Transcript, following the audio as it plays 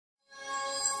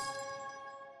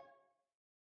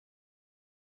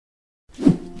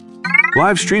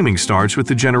Live streaming starts with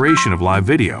the generation of live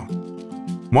video.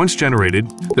 Once generated,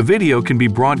 the video can be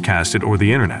broadcasted over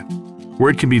the internet,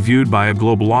 where it can be viewed by a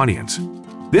global audience.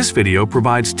 This video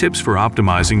provides tips for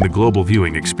optimizing the global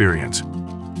viewing experience.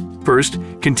 First,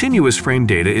 continuous frame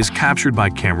data is captured by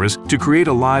cameras to create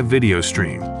a live video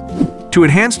stream. To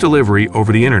enhance delivery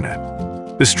over the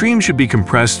internet, the stream should be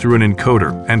compressed through an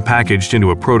encoder and packaged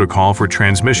into a protocol for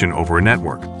transmission over a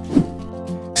network.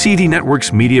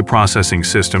 CDNetworks media processing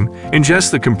system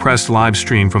ingests the compressed live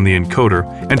stream from the encoder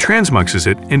and transmixes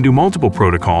it into multiple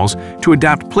protocols to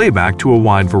adapt playback to a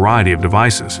wide variety of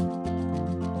devices.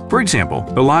 For example,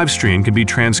 the live stream can be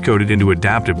transcoded into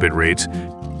adaptive bit rates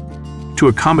to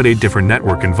accommodate different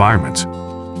network environments,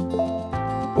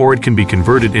 or it can be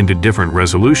converted into different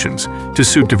resolutions to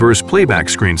suit diverse playback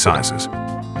screen sizes.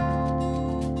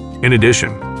 In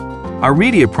addition, our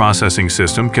media processing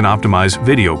system can optimize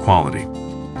video quality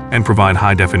and provide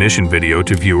high-definition video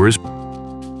to viewers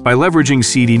by leveraging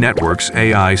CDNetworks'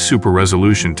 AI super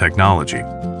resolution technology.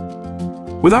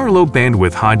 With our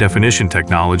low-bandwidth high-definition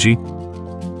technology,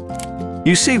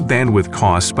 you save bandwidth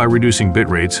costs by reducing bit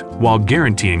rates while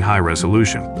guaranteeing high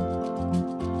resolution.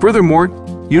 Furthermore,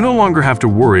 you no longer have to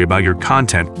worry about your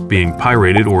content being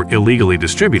pirated or illegally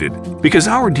distributed because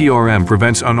our DRM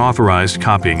prevents unauthorized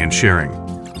copying and sharing.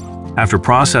 After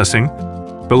processing,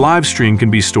 the live stream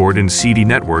can be stored in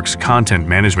CDNetworks' content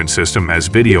management system as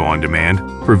video on demand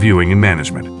for viewing and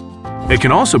management. It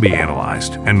can also be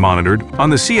analyzed and monitored on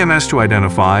the CMS to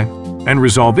identify and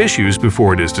resolve issues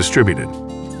before it is distributed.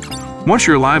 Once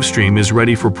your live stream is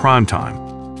ready for prime time,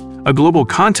 a global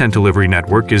content delivery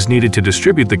network is needed to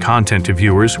distribute the content to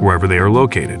viewers wherever they are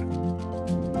located.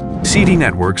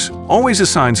 CDNetworks always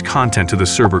assigns content to the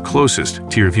server closest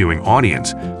to your viewing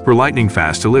audience for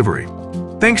lightning-fast delivery.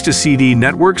 Thanks to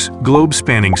CDNetworks'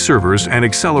 globe-spanning servers and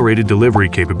accelerated delivery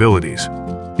capabilities,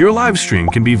 your live stream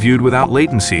can be viewed without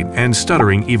latency and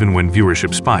stuttering even when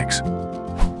viewership spikes.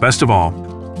 Best of all,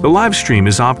 the live stream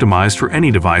is optimized for any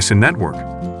device and network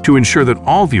to ensure that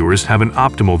all viewers have an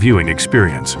optimal viewing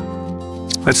experience.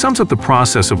 That sums up the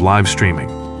process of live streaming.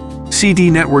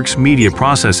 CDNetworks' media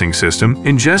processing system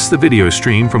ingests the video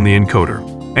stream from the encoder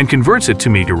and converts it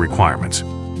to meet your requirements.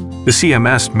 The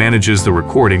CMS manages the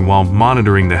recording while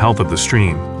monitoring the health of the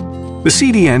stream. The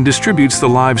CDN distributes the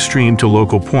live stream to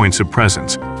local points of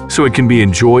presence, so it can be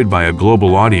enjoyed by a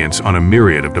global audience on a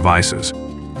myriad of devices.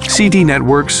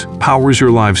 CDNetworks powers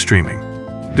your live streaming.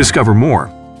 Discover more.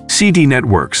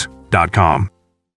 CDNetworks.com